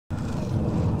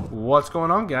What's going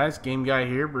on, guys? Game Guy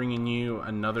here, bringing you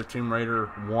another Tomb Raider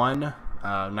 1,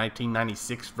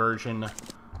 1996 version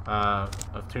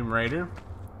of Tomb Raider.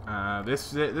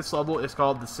 This level is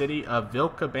called the City of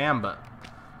Vilcabamba.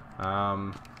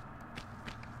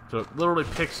 So it literally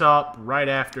picks up right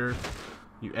after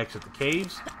you exit the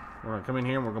caves. We're going to come in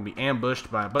here and we're going to be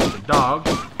ambushed by a bunch of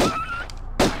dogs.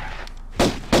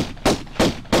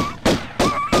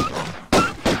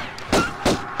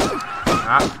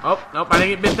 Oh, nope, I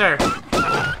didn't get bit there.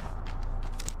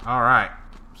 Alright,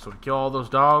 so we kill all those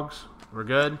dogs. We're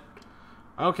good.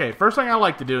 Okay, first thing I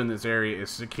like to do in this area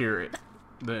is secure it.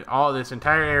 All this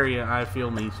entire area, I feel,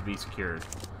 needs to be secured.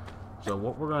 So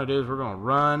what we're going to do is we're going to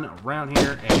run around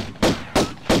here and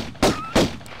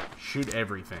shoot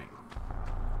everything.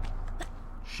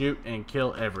 Shoot and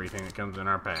kill everything that comes in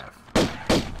our path.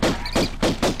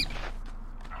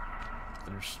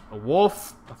 There's a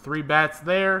wolf, 3 bats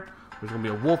there. There's going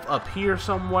to be a wolf up here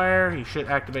somewhere. He should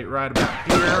activate right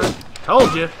about here.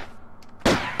 Told you.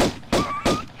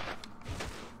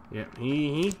 Yep,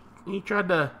 he tried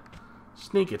to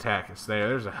sneak attack us there.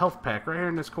 There's a health pack right here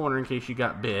in this corner in case you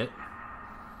got bit.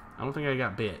 I don't think I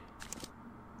got bit.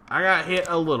 I got hit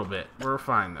a little bit. We're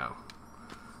fine, though.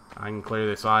 I can clear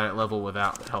this eye at level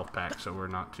without the health pack, so we're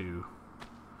not too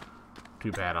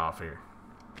bad off here.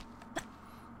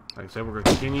 Like I said, we're going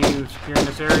to continue securing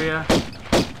this area.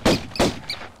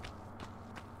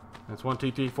 That's 1,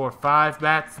 2, 3, 4, 5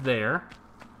 bats there.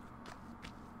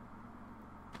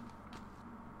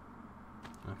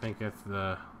 I think that's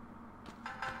the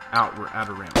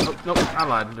outer rim. Oh, nope, I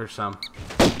lied. There's some.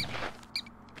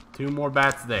 2 more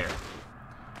bats there.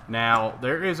 Now,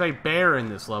 there is a bear in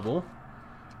this level.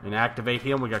 And to activate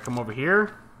him, we gotta come over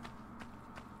here.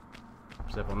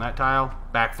 Step on that tile.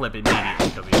 Backflip immediately,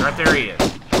 because he's right there. He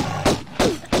is.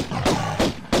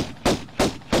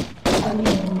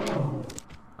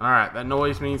 Alright, that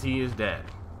noise means he is dead.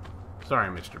 Sorry,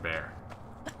 Mr. Bear.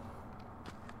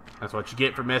 That's what you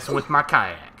get for messing with my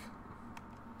kayak.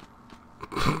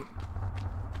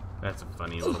 That's a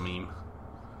funny little meme.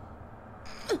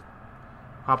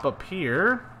 Hop up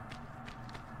here.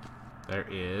 There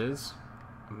is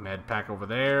a med pack over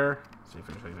there. See if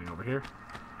there's anything over here.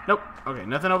 Nope. Okay,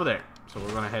 nothing over there. So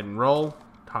we're going to head and roll.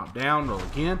 Top down, roll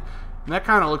again. And that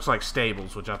kind of looks like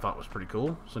stables, which I thought was pretty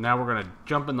cool. So now we're going to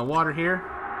jump in the water here.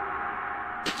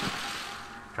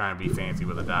 Trying to be fancy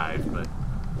with a dive, but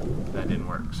that didn't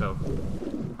work. So,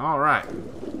 alright.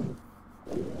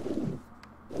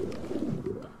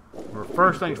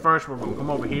 First things first, we're going to come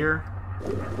over here.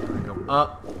 Go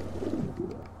up.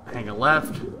 Hang a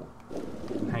left.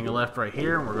 And hang a left right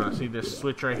here. And we're going to see this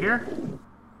switch right here.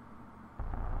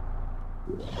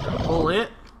 Pull it.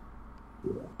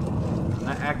 And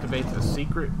that activates a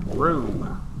secret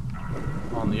room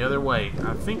on the other way.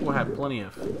 I think we'll have plenty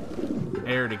of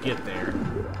air to get there.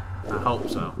 I hope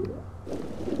so.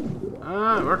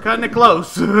 We're cutting it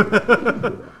close. We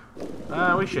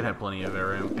should have plenty of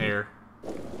air.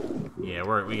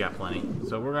 Yeah, we got plenty.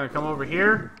 So we're gonna come over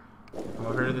here. Come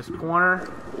over to this corner.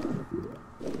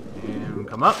 And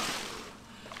come up.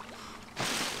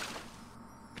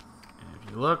 And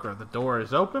if you look, the door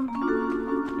is open.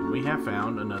 And we have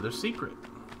found another secret.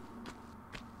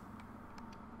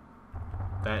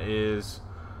 That is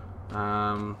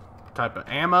type of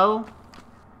ammo.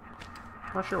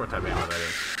 Not sure what type of ammo that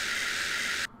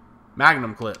is.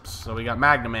 Magnum clips. So we got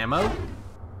Magnum ammo.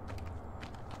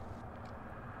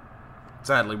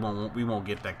 Sadly, we won't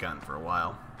get that gun for a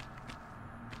while.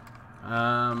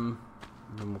 Then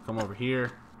we'll come over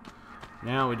here.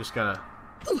 Now we just gotta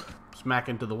smack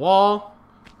into the wall.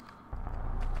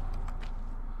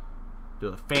 Do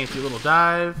a fancy little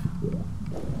dive.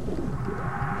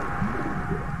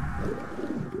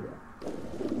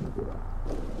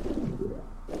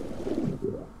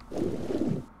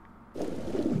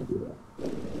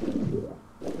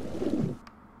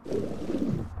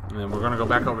 And then we're going to go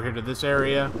back over here to this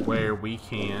area where we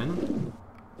can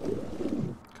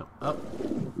come up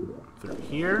through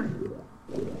here.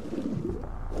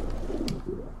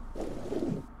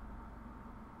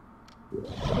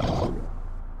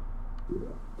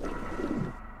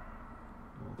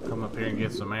 We'll come up here and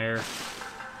get some air.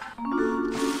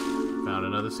 Found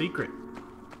another secret.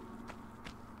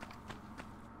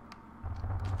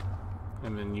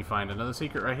 And then you find another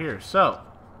secret right here. So,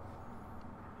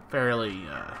 fairly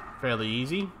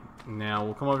easy. Now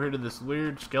we'll come over here to this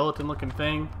weird skeleton looking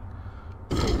thing.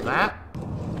 That.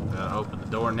 Open the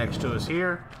door next to us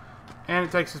here. And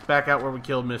it takes us back out where we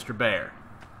killed Mr. Bear.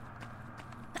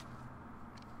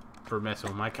 For messing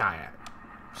with my kayak.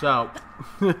 So,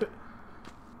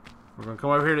 We're going to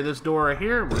come over here to this door right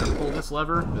here. We're going to pull this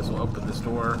lever. This will open this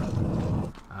door.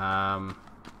 And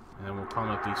then we'll climb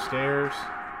up these stairs.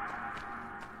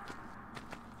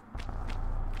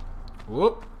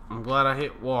 Whoop. I'm glad I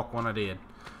hit walk when I did.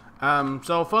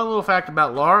 So, fun little fact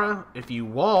about Lara. If you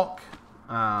walk,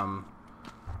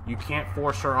 you can't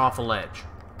force her off a ledge.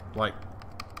 Like,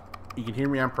 you can hear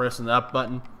me, I'm pressing the up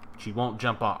button. She won't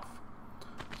jump off.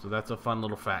 So that's a fun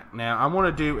little fact. Now, I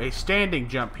want to do a standing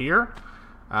jump here.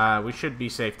 We should be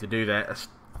safe to do that.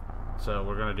 So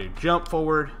we're going to do jump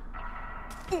forward,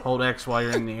 hold X while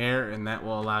you're in the air, and that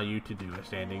will allow you to do a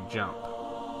standing jump.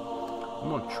 I'm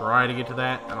going to try to get to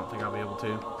that. I don't think I'll be able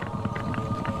to.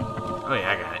 Oh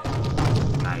yeah, I got it.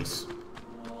 Nice.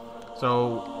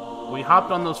 So we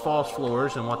hopped on those false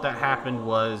floors, and what that happened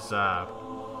was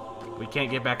we can't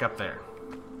get back up there.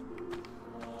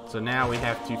 So now we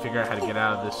have to figure out how to get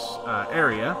out of this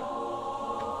area.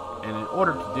 And in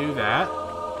order to do that,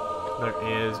 there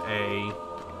is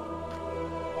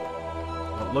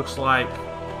what looks like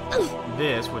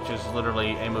this, which is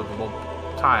literally a movable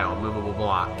tile, movable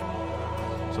block.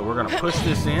 So we're going to push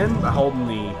this in by holding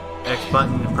the X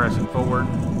button and pressing forward.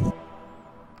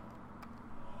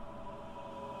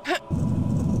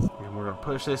 And we're going to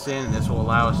push this in, and this will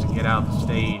allow us to get out of the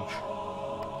stage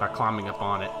by climbing up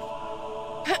on it.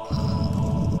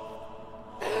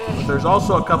 But there's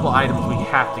also a couple items we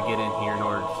have to get in here in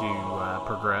order to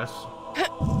progress.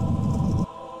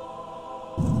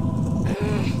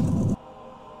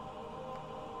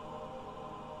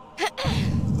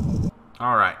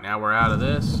 Alright, now we're out of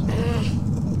this.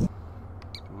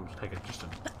 We'll just take just a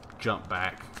jump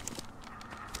back.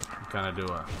 Kind of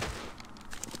do a...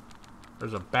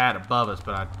 There's a bat above us,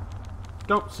 but I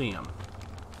don't see him.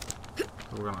 So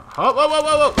we're gonna... Oh, whoa, whoa,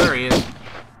 whoa, whoa! There he is.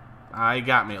 He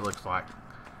got me, it looks like.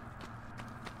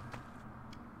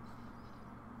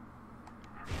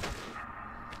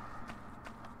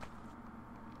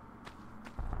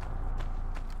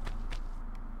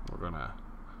 We're gonna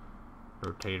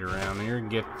rotate around here and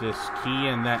get this key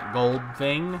and that gold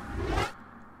thing.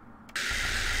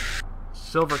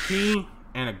 Silver key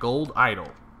and a gold idol.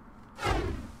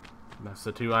 That's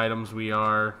the two items we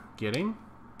are getting.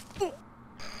 So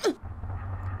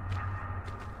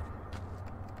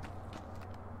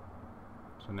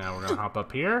now we're gonna hop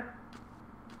up here.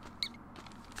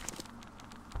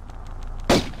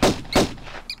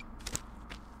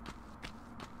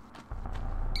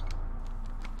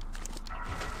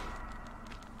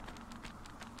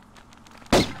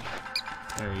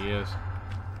 There he is.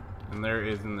 And there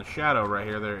is, in the shadow right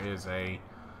here, there is a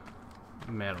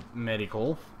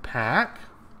medical pack.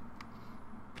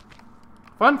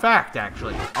 Fun fact,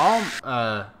 actually.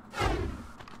 After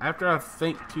I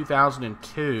think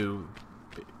 2002,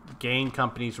 game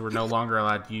companies were no longer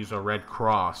allowed to use a Red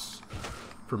Cross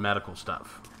for medical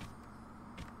stuff.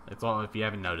 It's all, if you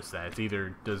haven't noticed that. It's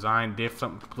either designed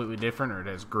something completely different, or it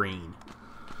has green.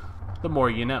 The more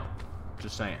you know.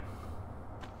 Just saying.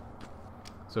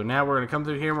 So now we're going to come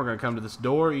through here, and we're going to come to this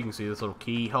door. You can see this little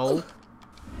keyhole.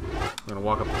 We're going to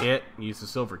walk up it and use the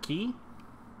silver key.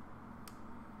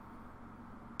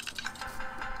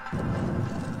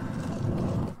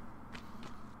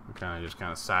 We just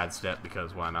kind of sidestep,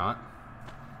 because why not?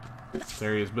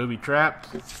 There he is, booby trapped.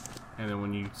 And then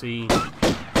when you see, you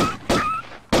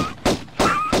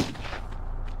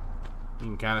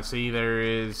can kind of see there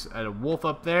is a wolf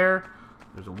up there.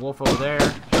 There's a wolf over there.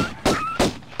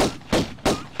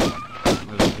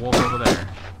 There's a wolf over there.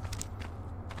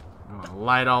 I'm going to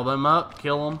light all them up,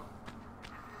 kill them.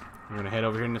 We're going to head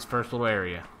over here in this first little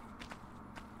area.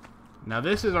 Now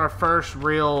this is our first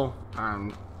real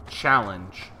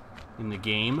challenge in the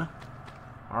game.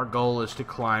 Our goal is to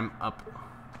climb up.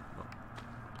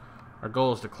 Our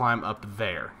goal is to climb up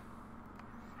there.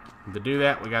 And to do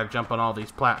that, we got to jump on all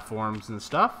these platforms and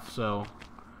stuff. So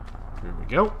here we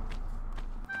go.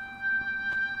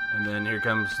 And then here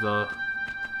comes the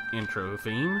intro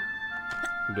theme.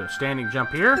 We'll do a standing jump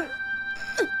here.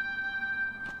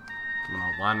 I'm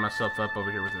gonna line myself up over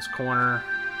here with this corner.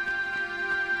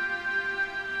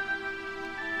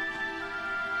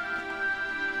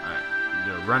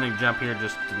 Do a running jump here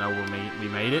just to know we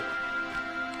made it.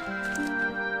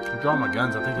 I'm drawing my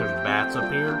guns. I think there's bats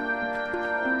up here.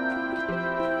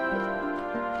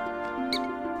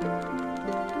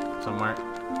 Somewhere.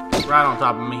 Right on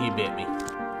top of me, he bit me.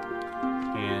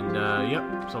 And, yep.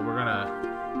 So we're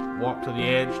gonna walk to the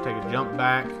edge, take a jump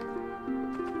back,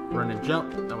 run and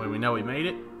jump. That way we know we made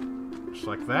it. Just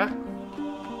like that.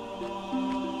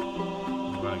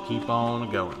 We're gonna keep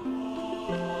on going.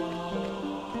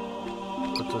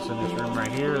 Puts us in this room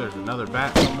right here. There's another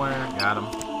bat somewhere. Got him.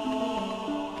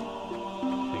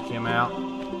 Take him out.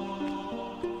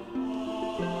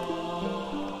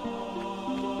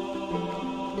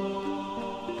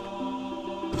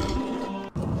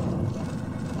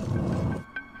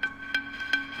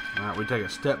 Alright, we take a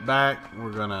step back.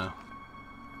 We're gonna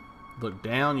look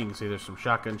down. You can see there's some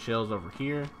shotgun shells over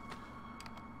here.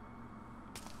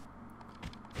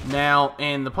 Now,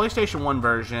 in the PlayStation 1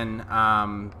 version,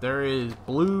 there is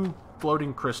blue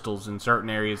floating crystals in certain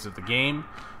areas of the game.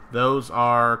 Those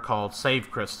are called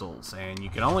save crystals, and you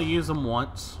can only use them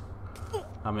once.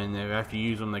 I mean, after you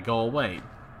use them, they go away.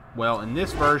 Well, in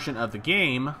this version of the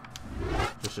game,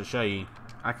 just to show you,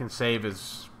 I can save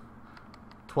as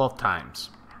 12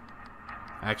 times.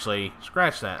 Actually,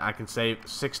 scratch that. I can save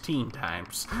 16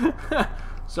 times.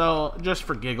 So, just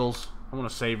for giggles, I'm going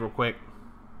to save real quick.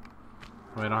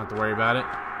 We don't have to worry about it.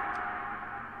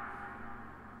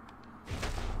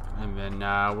 And then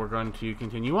we're going to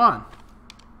continue on.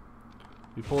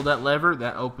 We pull that lever,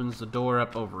 that opens the door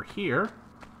up over here.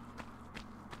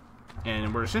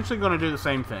 And we're essentially going to do the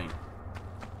same thing.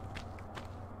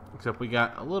 Except we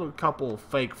got a little couple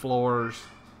fake floors,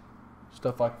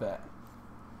 stuff like that.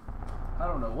 I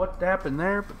don't know what happened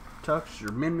there, but Tux,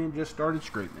 your Min just started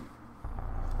screaming.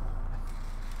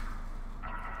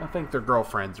 I think their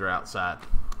girlfriends are outside.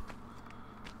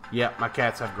 Yep, my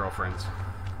cats have girlfriends.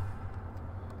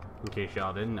 In case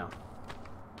y'all didn't know.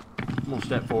 I'm going to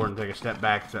step forward and take a step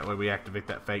back so that way we activate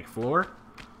that fake floor.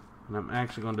 And I'm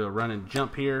actually going to do a run and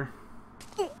jump here.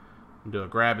 And do a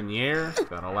grab in the air.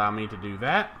 That'll allow me to do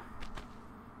that.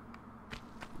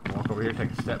 Walk over here,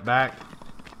 take a step back.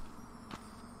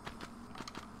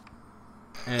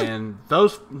 And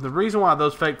the reason why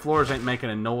those fake floors ain't making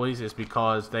a noise is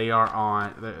because they are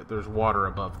on, there's water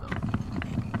above them.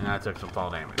 And I took some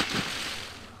fall damage.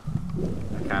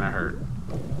 That kind of hurt.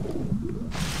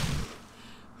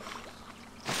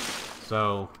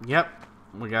 So, yep,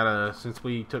 we gotta, since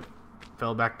we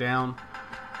fell back down,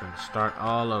 we're gonna start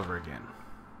all over again.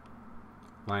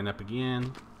 Line up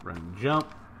again, run and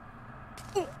jump.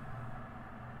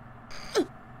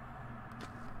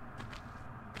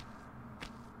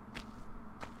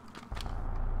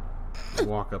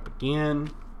 Walk up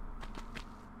again,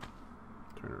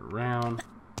 turn it around,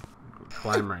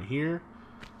 climb right here.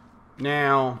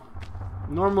 Now,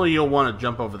 normally you'll want to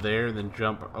jump over there and then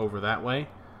jump over that way.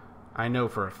 I know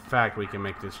for a fact we can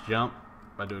make this jump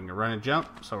by doing a run and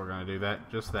jump, so we're going to do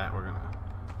that, just that. We're going to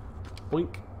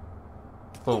boink,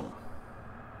 boom.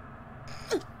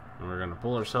 And we're going to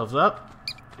pull ourselves up,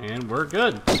 and we're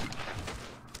good.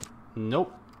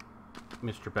 Nope,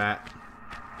 Mr. Bat.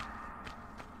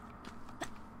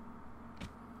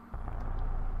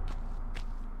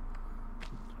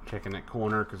 Checking that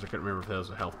corner because I couldn't remember if there was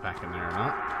a health pack in there or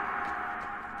not.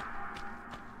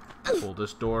 Pull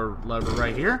this door lever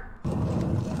right here.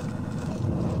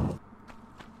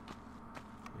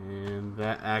 And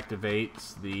that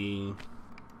activates the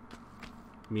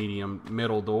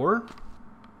middle door.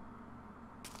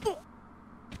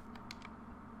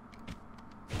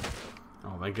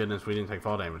 Oh, thank goodness we didn't take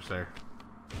fall damage there.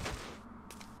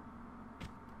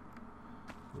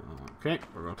 Okay,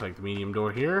 we're going to take the medium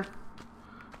door here.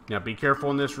 Now be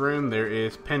careful in this room, there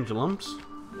is pendulums.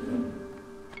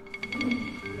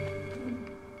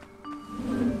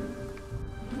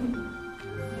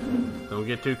 Don't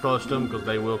get too close to them because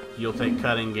you'll take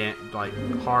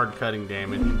hard cutting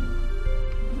damage.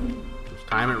 Just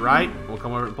time it right. We'll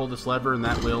come over and pull this lever and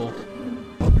that will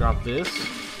drop this.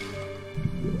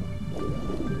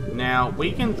 Now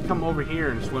we can come over here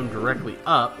and swim directly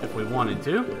up if we wanted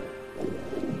to.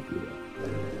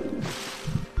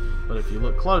 But if you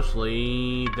look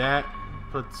closely, that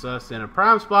puts us in a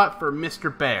prime spot for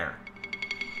Mr. Bear.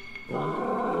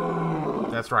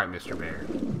 That's right, Mr. Bear.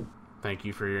 Thank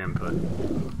you for your input.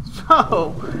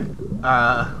 So,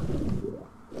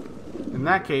 in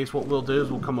that case, what we'll do is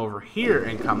we'll come over here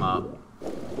and come up.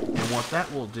 And what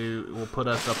that will do, it will put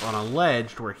us up on a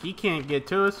ledge to where he can't get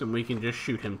to us and we can just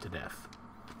shoot him to death.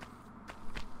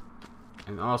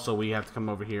 And also, we have to come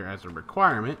over here as a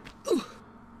requirement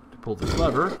to pull this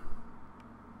lever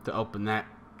to open that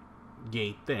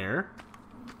gate there.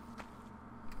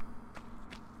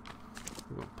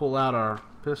 We're going to pull out our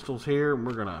pistols here and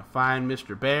we're going to find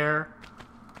Mr. Bear.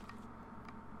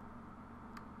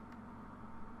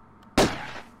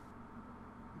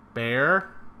 Bear.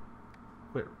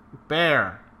 Wait,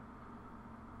 Bear.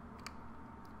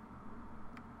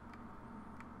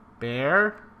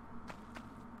 Bear.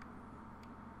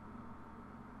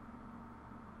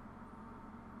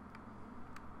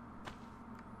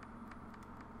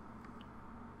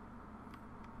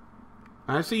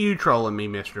 I see you trolling me,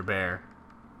 Mr. Bear.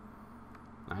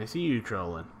 I see you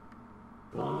trolling.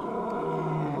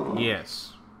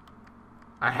 Yes.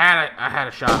 I had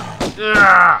a shot.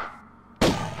 Ugh!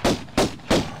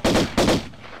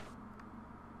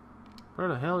 Where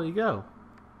the hell did he go?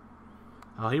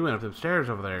 Oh, he went up the stairs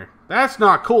over there. That's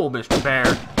not cool, Mr. Bear.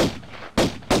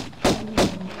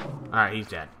 Alright, he's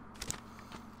dead.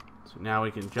 So now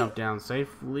we can jump down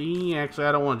safely. Actually,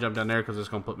 I don't want to jump down there because it's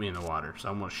going to put me in the water. So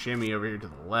I'm going to shimmy over here to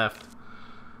the left.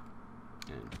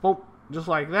 And boom, just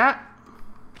like that.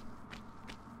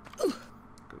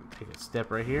 Take a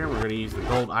step right here. We're going to use the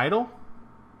gold idol.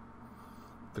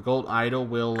 The gold idol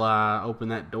will open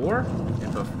that door.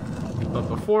 But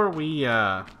before we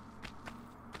go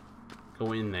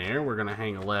in there, we're going to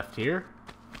hang a left here.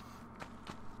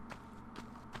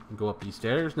 Go up these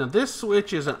stairs. Now this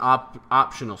switch is an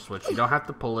optional switch. You don't have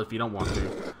to pull it if you don't want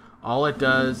to. All it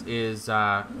does is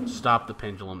stop the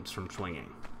pendulums from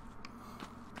swinging.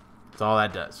 That's all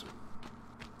that does.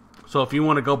 So if you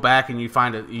want to go back and you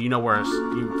find it, you know where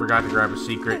you forgot to grab a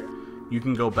secret, you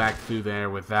can go back through there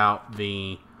without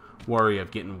the worry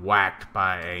of getting whacked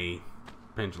by a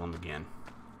pendulum again.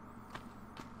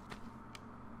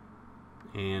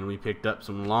 And we picked up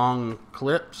some long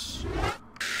clips.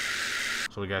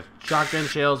 So we got shotgun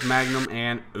shells, magnum,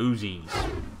 and Uzis.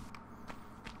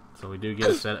 So we do get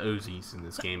a set of Uzis in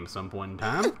this game at some point in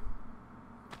time.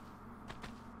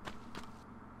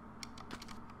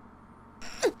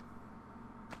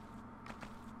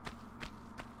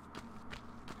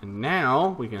 And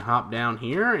now we can hop down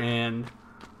here and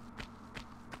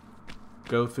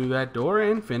go through that door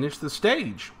and finish the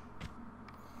stage.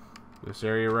 This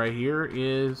area right here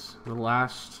is the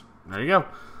last. There you go.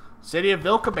 City of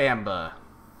Vilcabamba.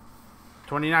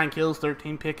 29 kills,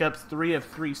 13 pickups, 3 of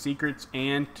 3 secrets,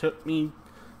 and took me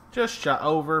just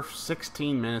over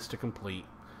 16 minutes to complete.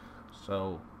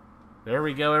 So, there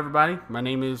we go, everybody. My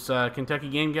name is Kentucky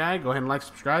Game Guy. Go ahead and like,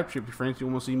 subscribe, share with your friends if you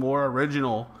want to see more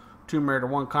original Tomb Raider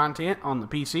 1 content on the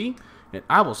PC. And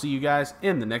I will see you guys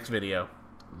in the next video.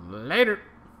 Later.